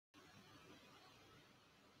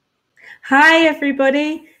Hi,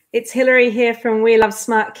 everybody. It's Hilary here from We Love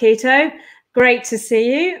Smart Keto. Great to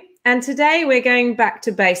see you. And today we're going back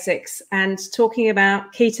to basics and talking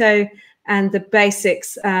about keto and the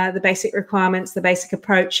basics, the basic requirements, the basic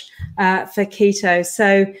approach for keto.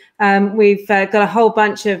 So we've got a whole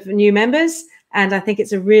bunch of new members, and I think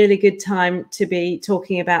it's a really good time to be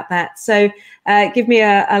talking about that. So give me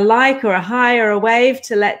a like or a hi or a wave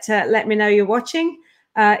to let me know you're watching.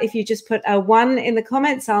 If you just put a 1 in the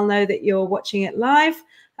comments, I'll know that you're watching it live.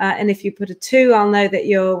 And if you put a 2, I'll know that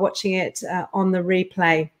you're watching it on the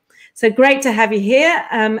replay. So great to have you here.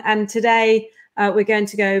 And today we're going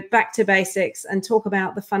to go back to basics and talk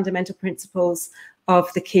about the fundamental principles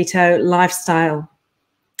of the keto lifestyle.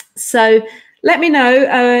 So let me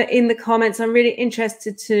know in the comments. I'm really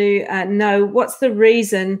interested to know what's the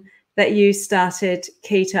reason that you started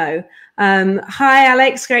keto. Hi,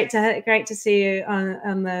 Alex. Great to see you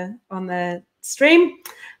on the stream.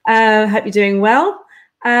 Hope you're doing well.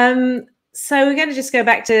 So we're going to just go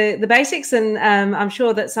back to the basics, and I'm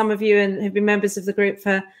sure that some of you who've been members of the group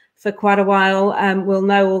for quite a while will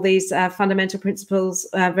know all these fundamental principles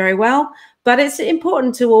very well. But it's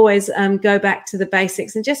important to always go back to the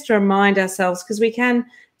basics and just to remind ourselves, because we can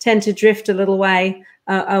tend to drift a little way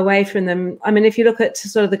away from them. I mean, if you look at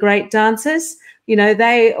sort of the great dancers, you know,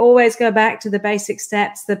 they always go back to the basic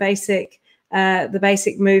steps, the basic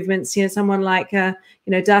movements. You know, someone like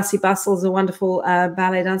Darcy Bustle's a wonderful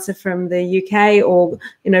ballet dancer from the UK, or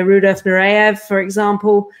Rudolf Nureyev, for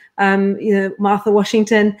example. Martha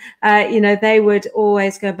Washington. They would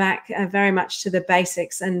always go back very much to the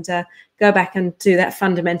basics and go back and do that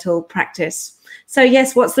fundamental practice. So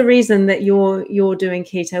yes, what's the reason that you're doing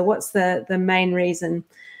keto? What's the main reason?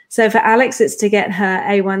 So for Alex, it's to get her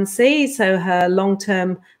A1C, so her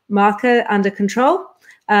long-term marker, under control.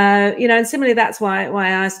 And similarly, that's why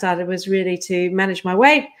I started, was really to manage my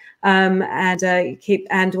weight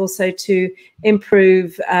and also to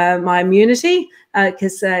improve my immunity,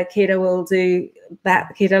 because keto will do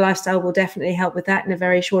that. Keto lifestyle will definitely help with that in a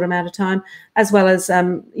very short amount of time, as well as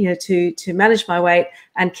to manage my weight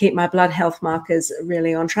and keep my blood health markers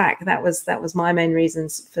really on track. That was my main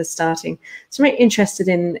reasons for starting. So I'm really interested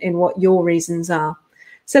in what your reasons are.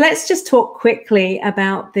 So let's just talk quickly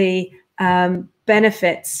about the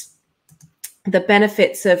benefits of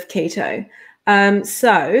keto.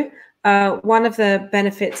 One of the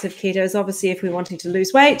benefits of keto is obviously if we're wanting to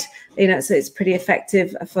lose weight, so it's pretty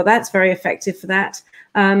effective for that. It's very effective for that.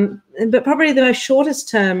 But probably the most shortest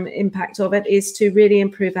term impact of it is to really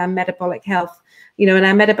improve our metabolic health. And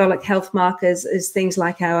our metabolic health markers is things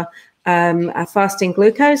like our fasting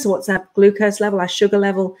glucose. So what's our glucose level, our sugar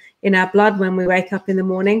level in our blood when we wake up in the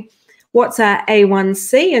morning? What's our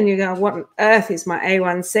A1C? And you go, what on earth is my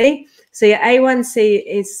A1C? So your A1C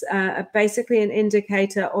is basically an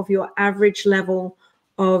indicator of your average level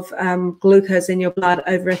of glucose in your blood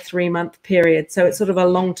over a 3-month period. So it's sort of a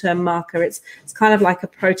long-term marker. It's kind of like a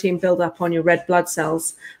protein buildup on your red blood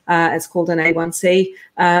cells. It's called an A1C,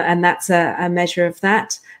 and that's a measure of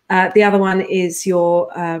that. The other one is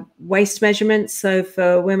your waist measurement. So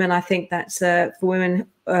for women, I think that's for women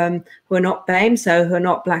who are not BAME, so who are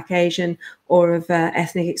not Black, Asian, or of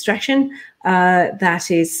ethnic extraction.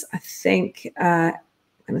 That is, I think, I'm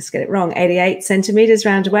going to get it wrong, 88 centimeters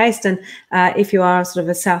round the waist. And if you are sort of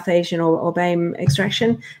a South Asian or BAME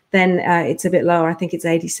extraction, then it's a bit lower. I think it's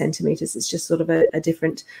 80 centimeters. It's just sort of a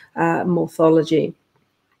different morphology.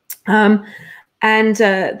 And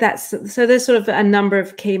so there's sort of a number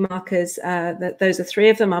of key markers. Those are 3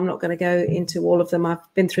 of them. I'm not going to go into all of them.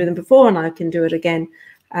 I've been through them before, and I can do it again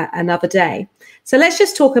another day. So let's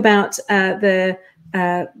just talk about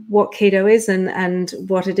what keto is and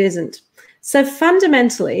what it isn't. So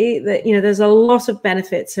fundamentally, there's a lot of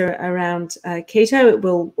benefits around keto. It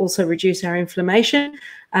will also reduce our inflammation,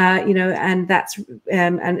 and that's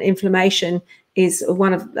and inflammation is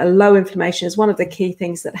low inflammation is one of the key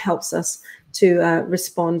things that helps us to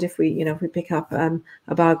respond if we pick up a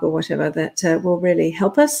bug or whatever, that will really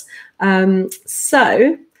help us.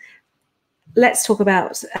 So let's talk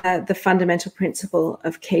about the fundamental principle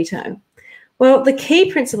of keto. Well, the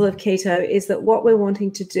key principle of keto is that what we're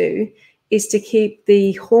wanting to do is to keep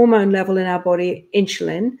the hormone level in our body,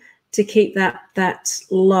 insulin, to keep that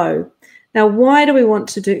low. Now, why do we want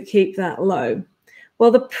to keep that low?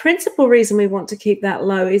 Well, the principal reason we want to keep that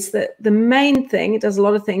low is that the main thing, it does a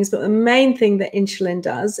lot of things, but the main thing that insulin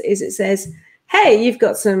does is it says, hey, you've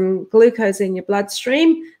got some glucose in your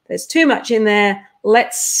bloodstream. There's too much in there.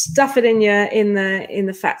 Let's stuff it in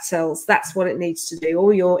the fat cells. That's what it needs to do.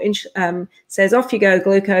 All your says, off you go,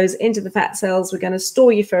 glucose into the fat cells. We're going to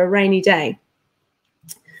store you for a rainy day.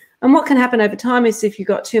 And what can happen over time is if you've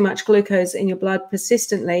got too much glucose in your blood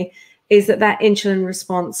persistently, is that insulin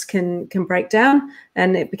response can break down,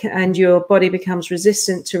 and your body becomes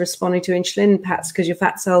resistant to responding to insulin, perhaps because your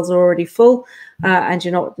fat cells are already full, and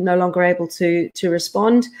you're no longer able to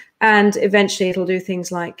respond. And eventually it'll do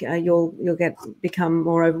things like you'll become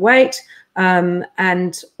more overweight,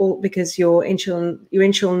 and all because your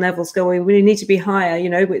insulin levels go, we need to be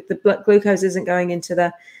higher. With the blood glucose isn't going into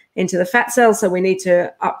the fat cells, so we need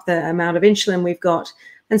to up the amount of insulin we've got.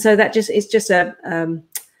 And so that it's just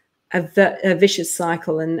a vicious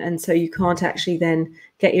cycle, and so you can't actually then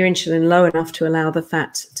get your insulin low enough to allow the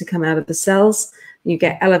fat to come out of the cells. You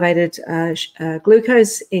get elevated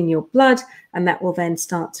glucose in your blood, and that will then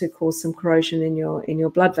start to cause some corrosion in your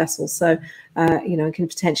blood vessels. So it can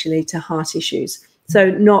potentially lead to heart issues. So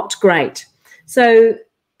not great. So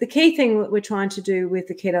the key thing that we're trying to do with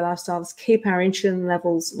the keto lifestyle is keep our insulin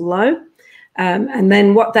levels low, and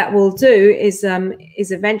then what that will do is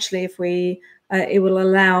eventually, if it will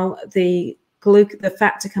allow the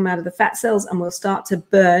fat to come out of the fat cells, and we'll start to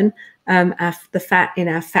burn the fat in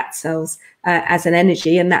our fat cells as an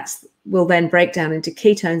energy, and will then break down into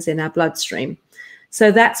ketones in our bloodstream.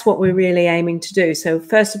 So that's what we're really aiming to do. So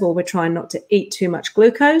first of all, we're trying not to eat too much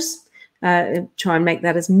glucose, try and make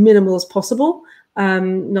that as minimal as possible.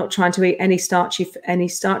 Not trying to eat any starchy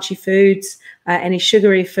foods, any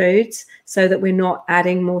sugary foods, so that we're not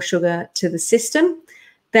adding more sugar to the system.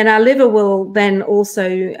 Then our liver will then also,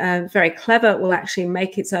 very clever, will actually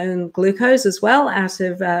make its own glucose as well out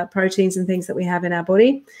of proteins and things that we have in our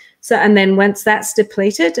body. So, and then once that's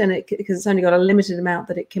depleted, and because it's only got a limited amount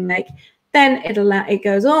that it can make, then it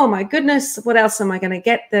goes, oh my goodness, what else am I going to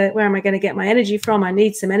get? Where am I going to get my energy from? I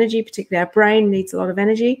need some energy, particularly our brain needs a lot of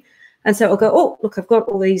energy. And so it'll go, oh, look, I've got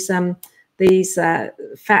all these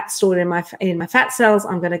fats stored in my fat cells.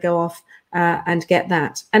 I'm going to go off and get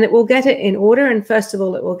that. And it will get it in order. And first of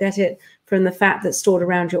all, it will get it from the fat that's stored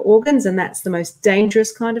around your organs, and that's the most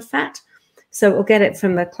dangerous kind of fat. So it will get it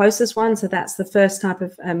from the closest one. So that's the first type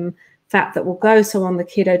of fat that will go. So on the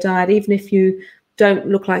keto diet, even if you don't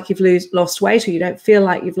look like you've lost weight, or you don't feel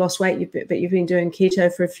like you've lost weight, but you've been doing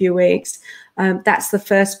keto for a few weeks, that's the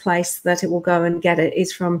first place that it will go and get it,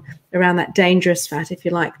 is from around that dangerous fat, if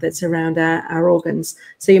you like, that's around our organs.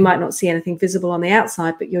 So you might not see anything visible on the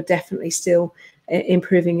outside, but you're definitely still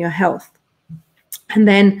improving your health. And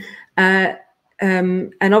then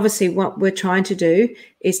and obviously what we're trying to do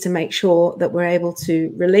is to make sure that we're able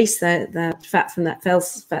to release the fat from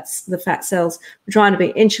the fat cells. We're trying to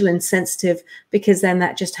be insulin sensitive, because then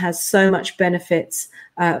that just has so much benefits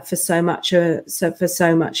for so much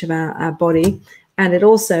of our body. And it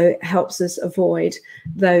also helps us avoid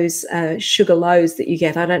those sugar lows that you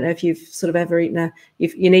get. I don't know if you've sort of ever eaten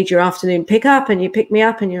you need your afternoon pick up, and you pick me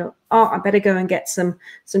up and you're, oh, I better go and get some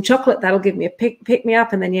chocolate. That'll give me a pick me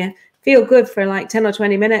up. And then you feel good for like 10 or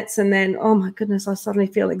 20 minutes. And then, oh my goodness, I suddenly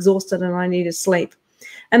feel exhausted and I need to sleep.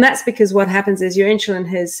 And that's because what happens is your insulin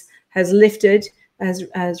has lifted,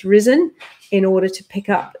 has risen in order to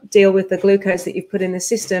deal with the glucose that you've put in the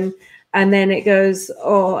system. And then it goes,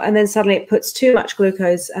 and then suddenly it puts too much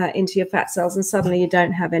glucose into your fat cells, and suddenly you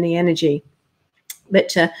don't have any energy.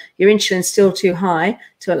 But your insulin's still too high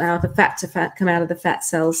to allow the fat to come out of the fat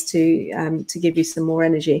cells to give you some more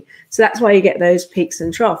energy. So that's why you get those peaks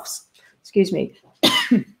and troughs. Excuse me.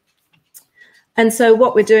 And so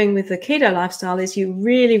what we're doing with the keto lifestyle is you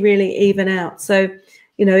really, really even out. So,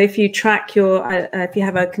 if you track if you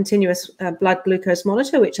have a continuous blood glucose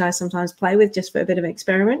monitor, which I sometimes play with just for a bit of an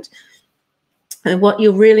experiment, and what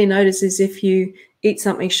you'll really notice is if you eat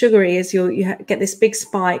something sugary, is you get this big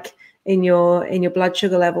spike in your blood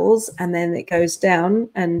sugar levels, and then it goes down.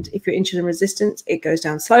 And if you're insulin resistant, it goes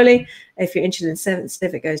down slowly. If you're insulin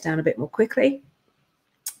sensitive, it goes down a bit more quickly.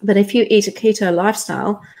 But if you eat a keto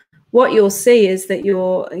lifestyle, what you'll see is that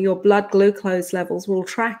your blood glucose levels will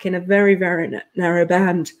track in a very, very narrow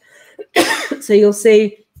band. So you'll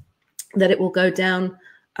see that it will go down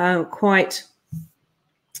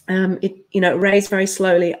raise very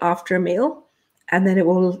slowly after a meal, and then it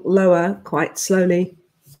will lower quite slowly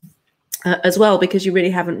as well, because you really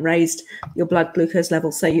haven't raised your blood glucose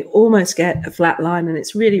level. So you almost get a flat line, and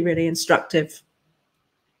it's really, really instructive.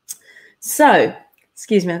 So,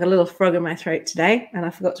 excuse me, I've got a little frog in my throat today, and I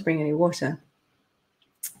forgot to bring any water.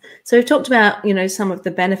 So we've talked about, some of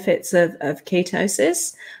the benefits of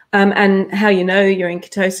ketosis, and how you're in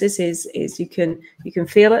ketosis is you can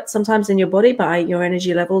feel it sometimes in your body by your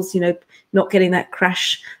energy levels, not getting that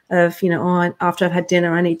crash of, after I've had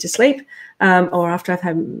dinner, I need to sleep, or after I've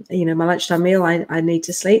had, my lunchtime meal, I need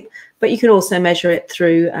to sleep. But you can also measure it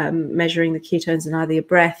through measuring the ketones in either your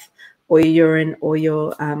breath or your urine or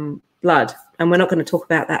your blood. And we're not going to talk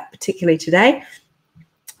about that particularly today.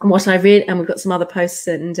 And what I really, and we've got some other posts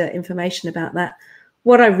and information about that.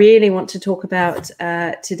 What I really want to talk about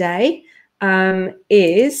today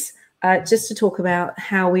is just to talk about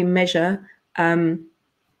how we measure,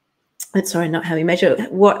 sorry, not how we measure,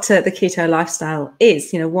 what the keto lifestyle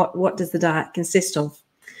is. What does the diet consist of?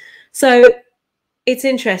 So it's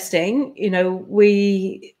interesting,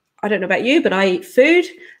 I don't know about you, but I eat food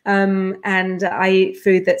and I eat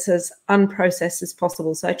food that's as unprocessed as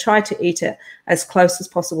possible. So I try to eat it as close as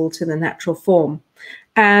possible to the natural form.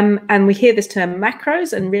 And we hear this term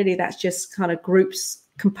macros, and really that's just kind of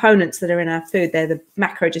components that are in our food. The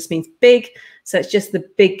macro just means big. So it's just the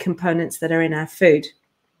big components that are in our food.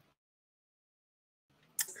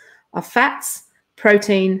 Are fats,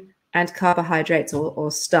 protein, and carbohydrates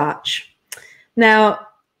or starch. Now,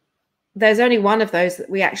 there's only one of those that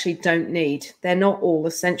we actually don't need. They're not all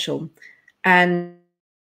essential. And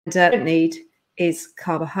don't need is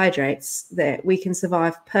carbohydrates. That we can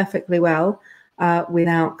survive perfectly well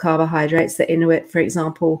without carbohydrates. The Inuit, for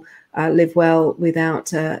example, live well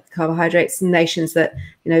without carbohydrates. Nations that,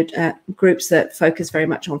 groups that focus very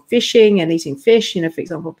much on fishing and eating fish, for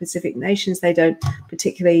example, Pacific nations, they don't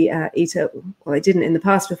particularly eat it. Well, they didn't in the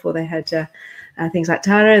past before they had things like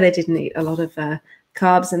taro. They didn't eat a lot of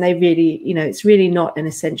carbs, and they really, it's really not an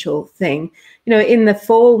essential thing. In the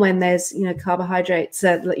fall when there's, carbohydrates,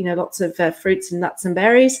 lots of fruits and nuts and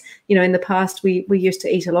berries, in the past we used to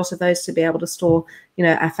eat a lot of those to be able to store,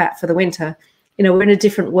 our fat for the winter. We're in a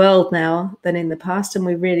different world now than in the past, and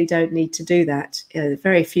we really don't need to do that.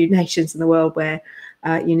 Very few nations in the world where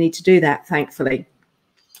you need to do that, thankfully.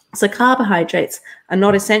 So carbohydrates are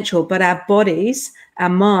not essential, but our bodies, our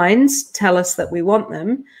minds tell us that we want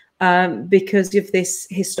them. Because of this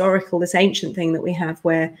this ancient thing that we have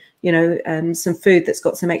where, some food that's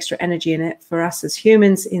got some extra energy in it for us as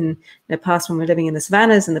humans in the past when we're living in the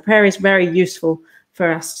savannas and the prairies, very useful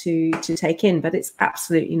for us to take in, but it's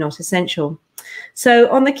absolutely not essential. So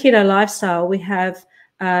on the keto lifestyle, we have,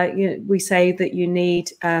 we say that you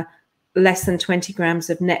need less than 20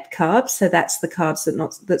 grams of net carbs. So that's the carbs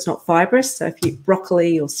that's not fibrous. So if you eat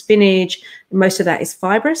broccoli or spinach, most of that is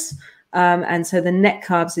fibrous. And so the net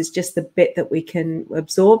carbs is just the bit that we can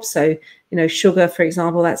absorb. So, sugar, for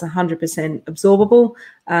example, that's 100%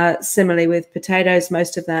 absorbable. Similarly with potatoes,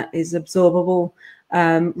 most of that is absorbable.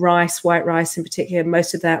 Rice, white rice in particular,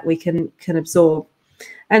 most of that we can absorb.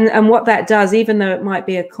 And what that does, even though it might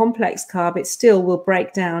be a complex carb, it still will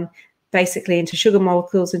break down basically into sugar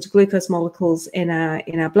molecules, into glucose molecules in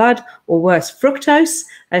our blood, or worse, fructose.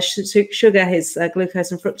 Sugar is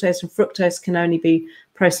glucose and fructose can only be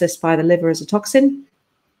processed by the liver as a toxin.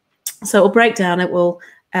 So it will break down, it will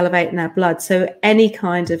elevate in our blood. So any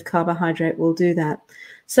kind of carbohydrate will do that.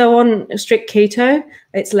 So on strict keto,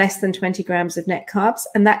 it's less than 20 grams of net carbs,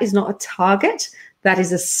 and that is not a target, that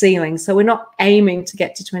is a ceiling. So we're not aiming to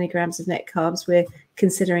get to 20 grams of net carbs, we're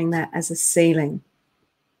considering that as a ceiling.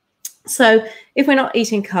 So if we're not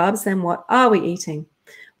eating carbs, then what are we eating?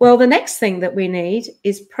 Well, the next thing that we need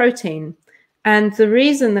is protein. And the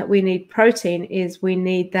reason that we need protein is we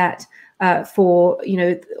need that for,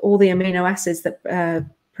 all the amino acids that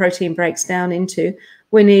protein breaks down into.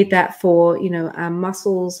 We need that for, our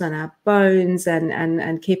muscles and our bones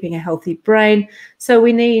and keeping a healthy brain. So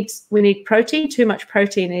we need protein. Too much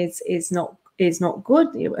protein is not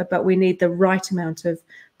good, but we need the right amount of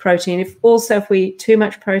protein. If we eat too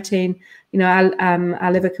much protein,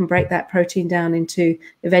 our liver can break that protein down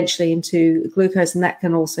eventually into glucose, and that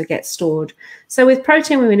can also get stored. So with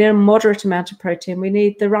protein, we need a moderate amount of protein. We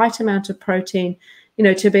need the right amount of protein,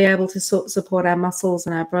 to be able to support our muscles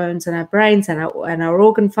and our bones and our brains and our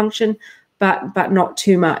organ function, but not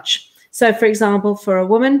too much. So for example, for a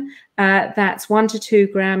woman, that's 1 to 2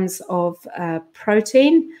 grams of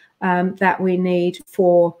protein that we need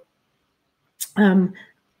for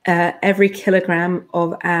every kilogram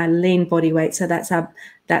of our lean body weight. So that's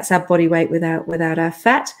our body weight without our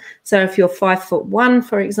fat. So if you're 5'1",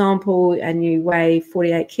 for example, and you weigh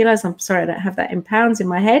 48 kilos, I'm sorry, I don't have that in pounds in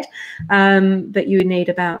my head, but you need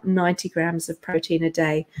about 90 grams of protein a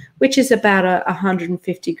day, which is about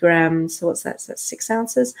 150 grams. So what's that? So that's 6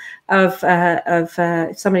 ounces of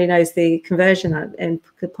if somebody knows the conversion and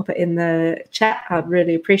could pop it in the chat, I'd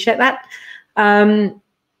really appreciate that.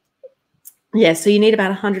 Yeah, so you need about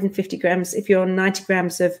 150 grams. If you're on 90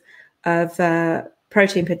 grams of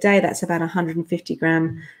protein per day, that's about 150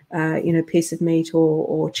 gram, piece of meat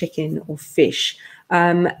or chicken or fish.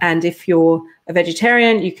 And if you're a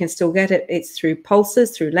vegetarian, you can still get it. It's through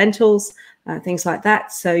pulses, through lentils, things like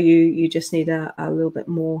that. So you just need a little bit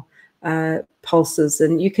more pulses.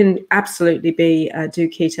 And you can absolutely do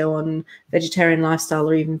keto on vegetarian lifestyle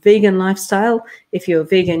or even vegan lifestyle. If you're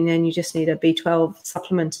vegan, then you just need a B12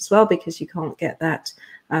 supplement as well, because you can't get that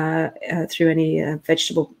through any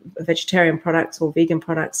vegetarian products or vegan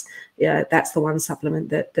products. Yeah, that's the one supplement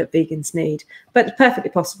that vegans need. But it's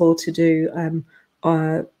perfectly possible to do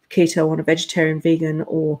keto on a vegetarian, vegan,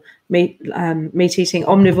 or meat-eating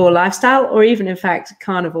omnivore lifestyle, or even, in fact,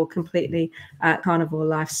 carnivore, completely carnivore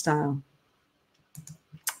lifestyle.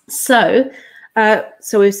 So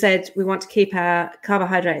we've said we want to keep our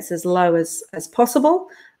carbohydrates as low as possible,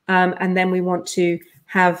 and then we want to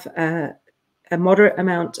have a moderate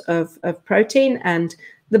amount of protein, and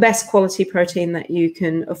the best quality protein that you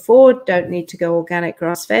can afford. Don't need to go organic,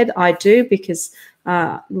 grass-fed. I do, because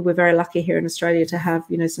we're very lucky here in Australia to have,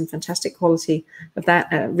 some fantastic quality of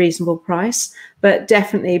that at a reasonable price, but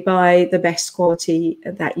definitely buy the best quality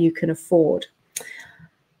that you can afford.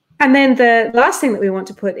 And then the last thing that we want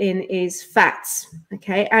to put in is fats,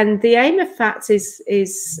 okay? And the aim of fats is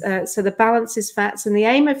so the balance is fats, and the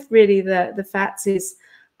aim of really the fats is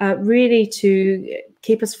really to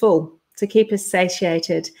keep us full, to keep us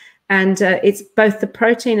satiated. And it's both the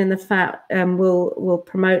protein and the fat will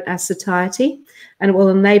promote our satiety, and it will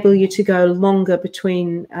enable you to go longer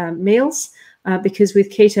between meals. Because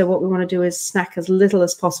with keto, what we want to do is snack as little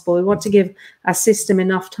as possible. We want to give our system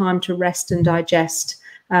enough time to rest and digest,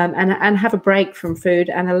 and have a break from food,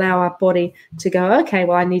 and allow our body to go, okay,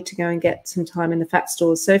 well, I need to go and get some time in the fat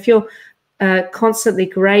stores. So if you're constantly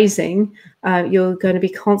grazing, you're going to be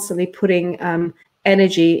constantly putting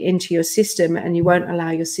energy into your system, and you won't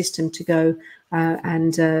allow your system to go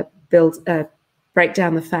and break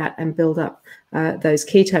down the fat and build up those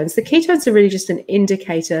ketones. The ketones are really just an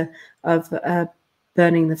indicator of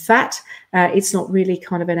burning the fat. It's not really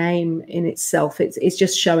kind of an aim in itself. It's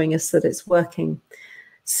just showing us that it's working.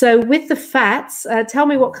 So with the fats, tell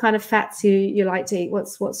me what kind of fats you like to eat.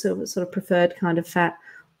 What's sort of preferred kind of fat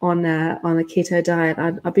on a keto diet?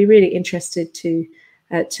 I'd be really interested to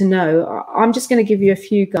know. I'm just going to give you a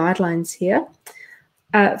few guidelines here.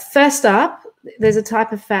 First up, there's a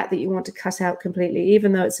type of fat that you want to cut out completely.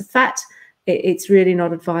 Even though it's a fat, it's really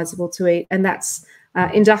not advisable to eat, and that's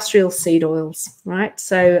industrial seed oils, right?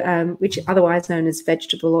 So which otherwise known as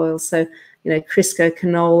vegetable oils. So Crisco,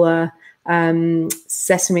 canola,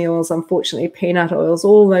 sesame oils, unfortunately peanut oils,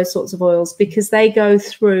 all those sorts of oils, because they go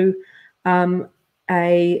through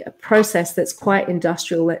a process that's quite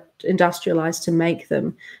industrialized to make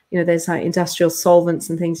them. There's like industrial solvents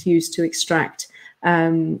and things used to extract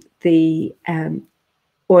the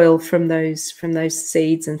oil from those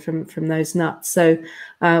seeds and from those nuts. So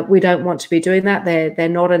we don't want to be doing that. They're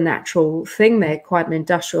not a natural thing. They're quite an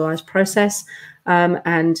industrialized process,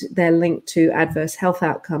 and they're linked to adverse health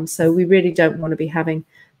outcomes. So we really don't want to be having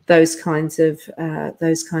those kinds of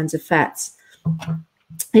fats.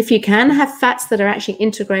 If you can, have fats that are actually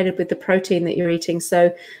integrated with the protein that you're eating.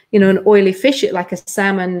 So, an oily fish like a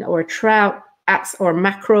salmon or a trout or a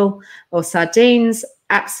mackerel or sardines,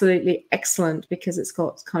 absolutely excellent, because it's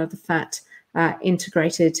got kind of the fat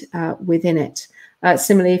integrated within it.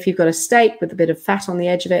 Similarly, if you've got a steak with a bit of fat on the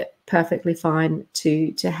edge of it, perfectly fine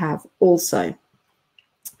to have also.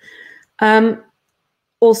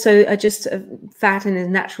 Also, just fat in as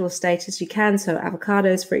natural state as you can. So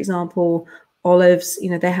avocados, for example, olives,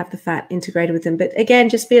 they have the fat integrated with them. But again,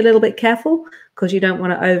 just be a little bit careful, because you don't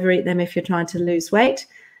want to overeat them if you're trying to lose weight.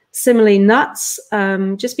 Similarly, nuts,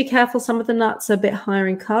 just be careful. Some of the nuts are a bit higher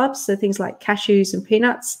in carbs. So things like cashews and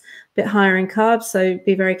peanuts, a bit higher in carbs. So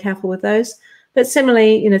be very careful with those. But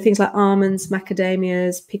similarly, things like almonds,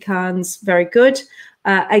 macadamias, pecans, very good.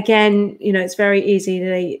 Again, it's very easy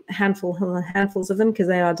to eat handfuls of them, because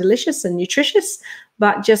they are delicious and nutritious.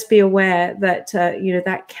 But just be aware that,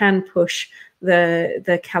 that can push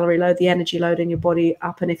the calorie load, the energy load in your body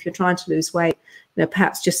up. And if you're trying to lose weight,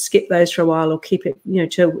 perhaps just skip those for a while, or keep it,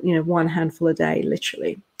 to one handful a day,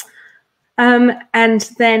 literally. And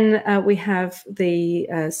then we have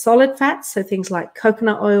the solid fats, so things like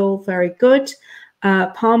coconut oil, very good.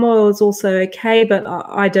 Palm oil is also okay, but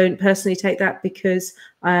I don't personally take that because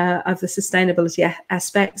of the sustainability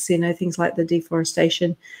aspects. Things like the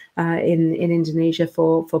deforestation in Indonesia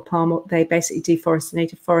for palm oil. They basically deforest the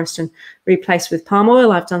native forest and replace with palm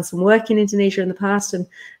oil. I've done some work in Indonesia in the past and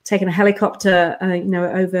taken a helicopter,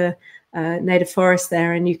 over native forest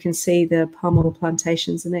there, and you can see the palm oil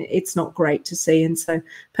plantations, and it's not great to see. And so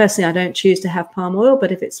personally, I don't choose to have palm oil,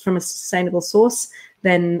 but if it's from a sustainable source,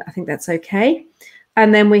 then I think that's okay.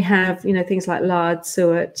 And then we have, things like lard,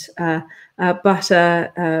 suet,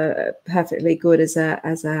 butter, perfectly good as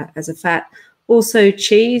a fat. Also,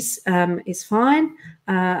 cheese is fine.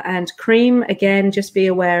 and cream. Again, just be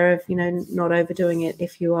aware of, not overdoing it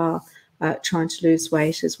if you are trying to lose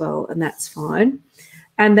weight as well, and that's fine.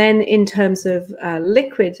 And then in terms of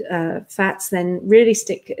liquid fats, then really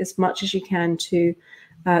stick as much as you can to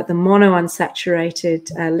the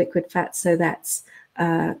monounsaturated liquid fats. So that's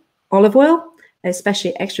olive oil,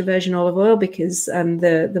 especially extra virgin olive oil, because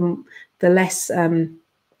the less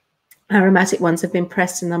aromatic ones have been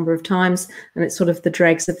pressed a number of times, and it's sort of the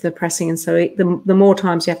dregs of the pressing. And so the more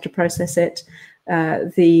times you have to process it,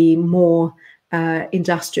 the more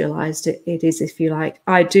industrialized it is, if you like.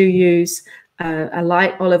 I do use a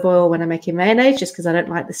light olive oil when I'm making mayonnaise, just because I don't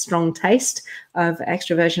like the strong taste of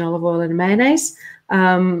extra virgin olive oil in mayonnaise.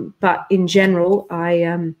 But in general,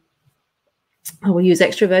 I will use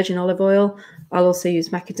extra virgin olive oil. I'll also use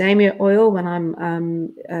macadamia oil when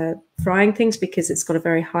I'm frying things, because it's got a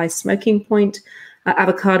very high smoking point.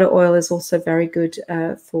 Avocado oil is also very good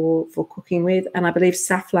for cooking with. And I believe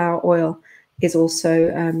safflower oil is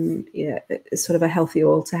also sort of a healthy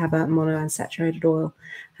oil to have, a monounsaturated oil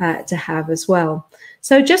to have as well.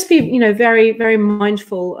 So just be, very, very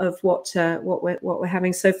mindful of what we're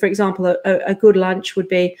having. So, for example, a good lunch would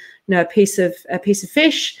be, a piece of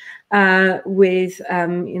fish with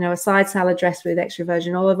a side salad dressed with extra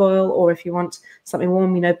virgin olive oil, or if you want something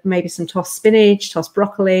warm, maybe some tossed spinach, tossed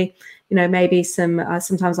broccoli. Maybe some,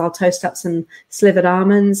 sometimes I'll toast up some slivered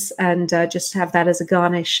almonds and just have that as a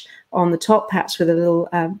garnish on the top, perhaps with a little,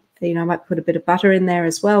 I might put a bit of butter in there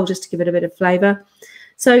as well, just to give it a bit of flavor.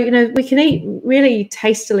 So, we can eat really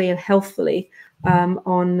tastily and healthfully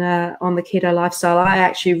on the keto lifestyle. I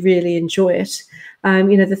actually really enjoy it.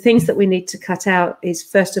 The things that we need to cut out is,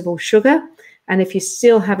 first of all, sugar. And if you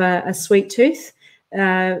still have a sweet tooth,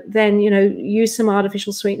 then, use some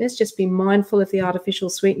artificial sweeteners. Just be mindful of the artificial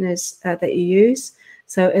sweeteners that you use.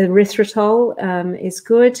 So erythritol is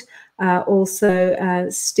good. Also,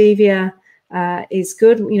 stevia is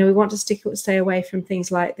good. We want to stay away from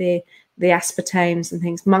things like the aspartames and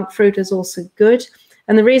things. Monk fruit is also good.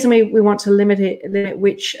 And the reason we want to limit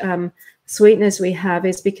which sweeteners we have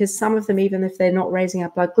is because some of them, even if they're not raising our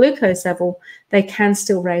blood glucose level, they can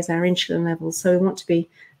still raise our insulin levels. So we want to be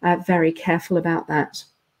very careful about that.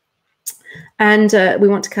 And we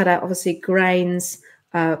want to cut out, obviously, grains,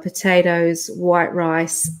 potatoes, white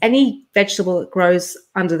rice, any vegetable that grows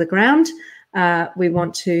under the ground. We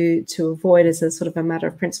want to avoid as a sort of a matter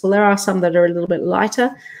of principle. There are some that are a little bit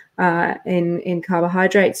lighter in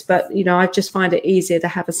carbohydrates, but I just find it easier to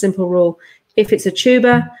have a simple rule. If it's a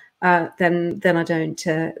tuber, then I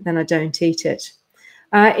don't eat it.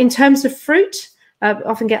 In terms of fruit, I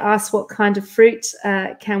often get asked what kind of fruit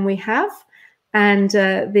can we have, and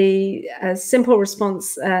the simple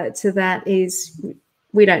response to that is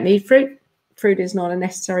we don't need fruit. Fruit is not a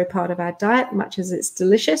necessary part of our diet, much as it's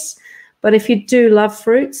delicious. But if you do love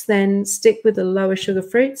fruits, then stick with the lower sugar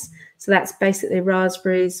fruits. So that's basically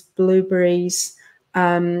raspberries, blueberries,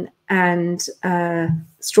 and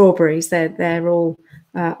strawberries. They're all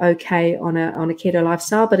okay on a keto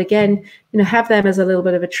lifestyle. But again, have them as a little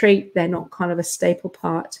bit of a treat. They're not kind of a staple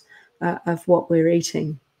part of what we're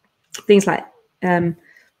eating. Things like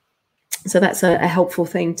so that's a helpful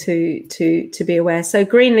thing to be aware. So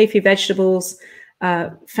green leafy vegetables,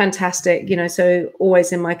 fantastic. So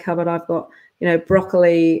always in my cupboard I've got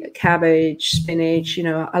broccoli, cabbage, spinach.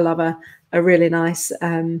 I love a really nice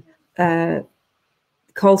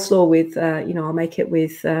coleslaw with I'll make it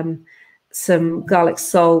with some garlic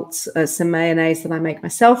salt, some mayonnaise that I make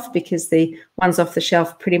myself, because the ones off the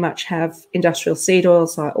shelf pretty much have industrial seed oil.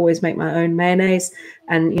 So I always make my own mayonnaise,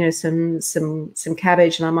 and some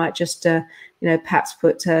cabbage, and I might just perhaps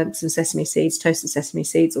put some sesame seeds, toasted sesame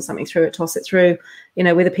seeds or something through it, toss it through,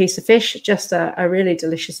 with a piece of fish. Just a really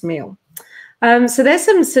delicious meal. So there's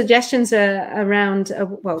some suggestions around,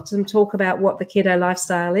 some talk about what the keto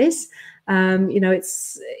lifestyle is.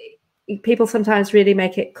 People sometimes really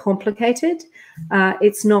make it complicated.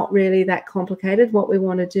 It's not really that complicated. What we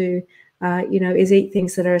want to do, is eat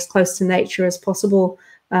things that are as close to nature as possible.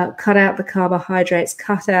 Cut out the carbohydrates,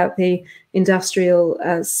 cut out the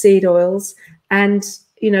industrial seed oils. And,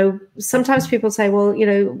 sometimes people say, well,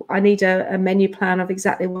 I need a menu plan of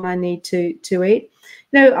exactly what I need to eat.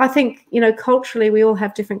 I think, culturally, we all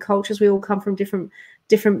have different cultures. We all come from different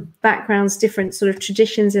backgrounds, different sort of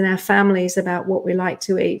traditions in our families about what we like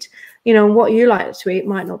to eat. What you like to eat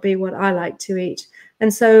might not be what I like to eat.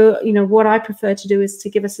 And so, what I prefer to do is to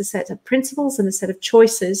give us a set of principles and a set of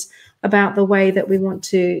choices about the way that we want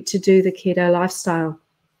to do the keto lifestyle.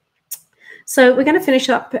 So we're going to finish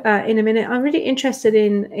up in a minute. I'm really interested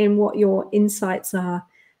in what your insights are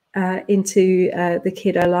into the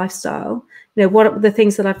keto lifestyle, what are the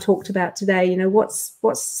things that I've talked about today? What's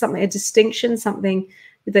something, a distinction, something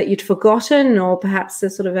that you'd forgotten, or perhaps a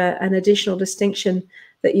sort of an additional distinction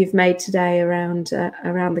that you've made today around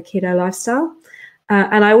the keto lifestyle.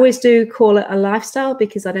 And I always do call it a lifestyle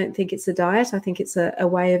because I don't think it's a diet. I think it's a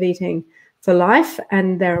way of eating for life.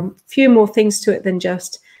 And there are a few more things to it than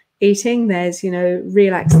just eating. There's,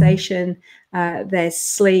 relaxation, there's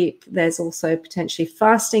sleep, there's also potentially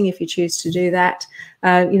fasting if you choose to do that.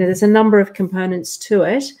 There's a number of components to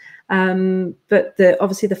it. But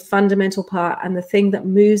obviously the fundamental part and the thing that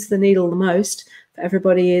moves the needle the most for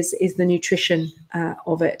everybody is the nutrition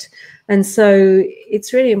of it. And so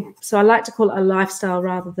it's really, so I like to call it a lifestyle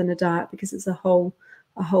rather than a diet, because it's a whole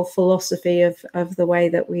philosophy of the way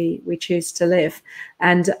that we choose to live.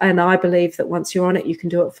 And I believe that once you're on it, you can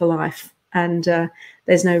do it for life. And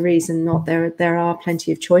there's no reason not. There are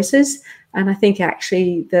plenty of choices. And I think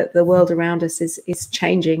actually that the world around us is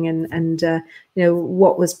changing, and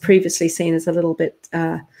what was previously seen as a little bit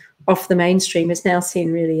off the mainstream is now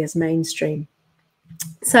seen really as mainstream.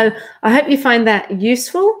 So I hope you find that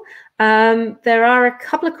useful. There are a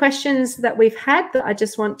couple of questions that we've had that I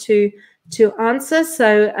just want to answer.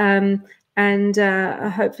 So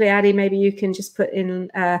hopefully, Addie, maybe you can just put in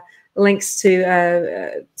links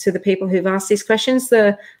to the people who've asked these questions.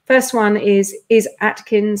 The first one is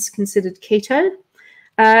Atkins considered keto?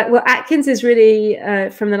 Well, Atkins is really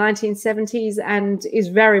from the 1970s and is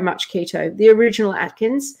very much keto. The original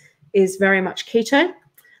Atkins is very much keto.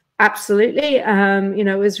 Absolutely.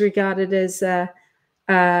 It was regarded as a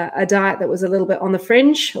diet that was a little bit on the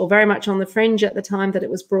fringe, or very much on the fringe at the time that it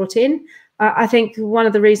was brought in. I think one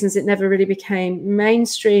of the reasons it never really became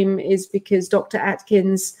mainstream is because Dr.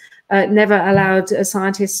 Atkins never allowed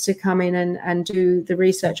scientists to come in and do the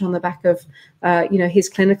research on the back of, his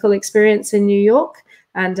clinical experience in New York.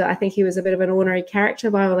 And I think he was a bit of an ornery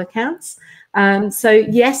character by all accounts. So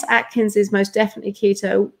yes, Atkins is most definitely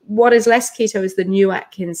keto. What is less keto is the new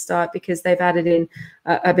Atkins diet, because they've added in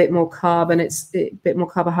a bit more carb, and it's a bit more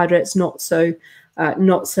carbohydrates, not so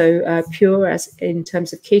pure as in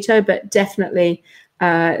terms of keto, but definitely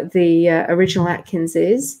the original Atkins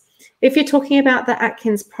is. If you're talking about the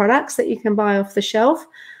Atkins products that you can buy off the shelf,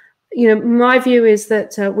 my view is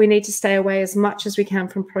that we need to stay away as much as we can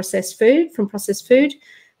from processed food.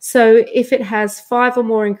 So if it has 5 or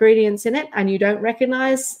more ingredients in it and you don't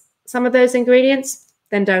recognize some of those ingredients,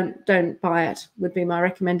 then don't buy it, would be my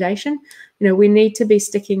recommendation. We need to be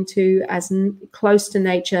sticking to as close to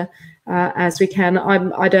nature as we can.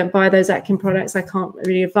 I don't buy those Atkins products. I can't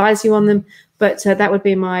really advise you on them, but that would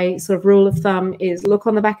be my sort of rule of thumb, is look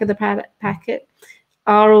on the back of the packet.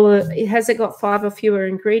 Has it got 5 or fewer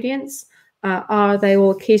ingredients? Are they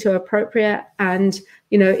all keto appropriate? And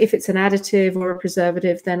if it's an additive or a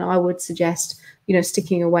preservative, then I would suggest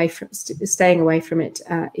staying away from it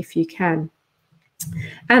if you can.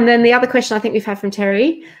 And then the other question I think we've had from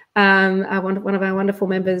Terry, one of our wonderful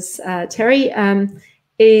members, Terry,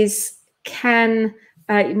 is can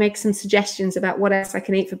you make some suggestions about what else I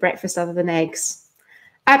can eat for breakfast other than eggs?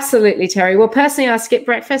 Absolutely, Terry. Well, personally, I skip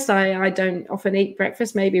breakfast. I don't often eat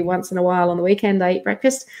breakfast. Maybe once in a while on the weekend I eat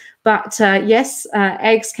breakfast. But yes,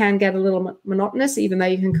 eggs can get a little monotonous, even though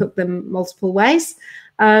you can cook them multiple ways.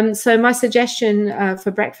 So my suggestion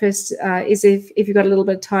for breakfast is if you've got a little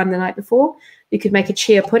bit of time the night before, you could make a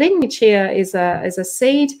chia pudding. Chia is a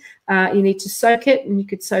seed. You need to soak it, and you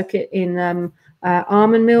could soak it in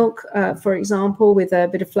almond milk, for example, with a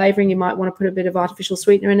bit of flavoring. You might want to put a bit of artificial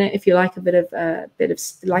sweetener in it if you like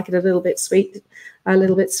like it a little bit sweet.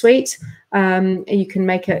 You can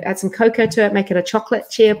add some cocoa to it, make it a chocolate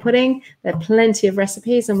chia pudding. There are plenty of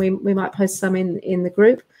recipes, and we might post some in the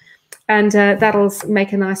group. And that'll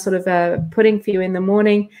make a nice sort of pudding for you in the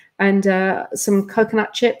morning. And some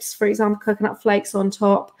coconut chips, for example, coconut flakes on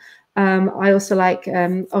top. I also like,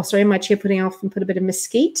 in my chia pudding I often put a bit of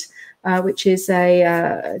mesquite, which is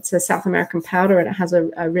it's a South American powder, and it has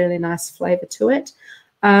a really nice flavor to it.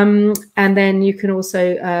 And then you can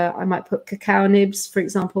also, I might put cacao nibs, for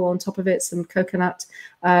example, on top of it, some coconut,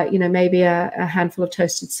 maybe a handful of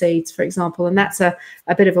toasted seeds, for example. And that's a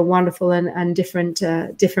bit of a wonderful and different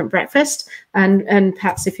breakfast. And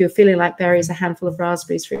perhaps if you're feeling like berries, a handful of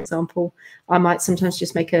raspberries, for example. I might sometimes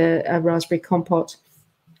just make a raspberry compote,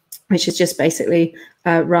 which is just basically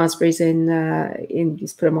raspberries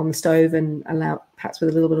just put them on the stove and allow, perhaps with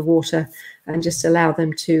a little bit of water, and just allow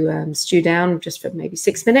them to stew down just for maybe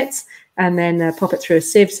 6 minutes, and then pop it through a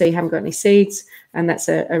sieve so you haven't got any seeds. And that's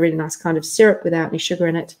a really nice kind of syrup without any sugar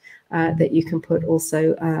in it that you can put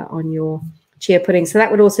also on your chia pudding. So that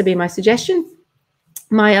would also be my suggestion.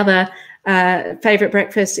 My other Favorite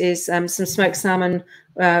breakfast is some smoked salmon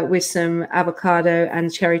with some avocado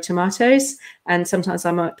and cherry tomatoes. And sometimes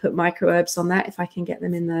I might put microherbs on that if I can get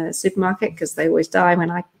them in the supermarket, because they always die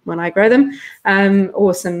when I grow them.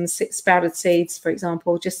 Or some sprouted seeds, for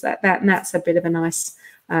example. Just that and that's a bit of a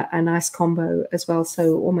nice combo as well.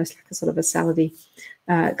 So almost like a sort of a salady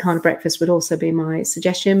kind of breakfast would also be my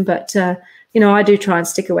suggestion. But I do try and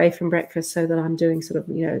stick away from breakfast so that I'm doing sort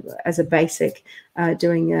of, as a basic,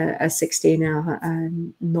 doing a 16-hour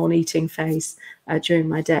non-eating phase during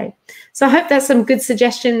my day. So I hope that's some good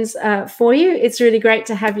suggestions for you. It's really great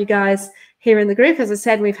to have you guys here in the group. As I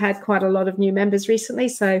said, we've had quite a lot of new members recently,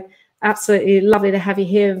 so absolutely lovely to have you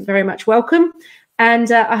here. Very much welcome.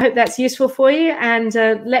 And I hope that's useful for you. And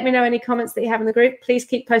let me know any comments that you have in the group. Please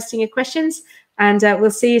keep posting your questions, and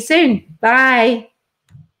we'll see you soon. Bye.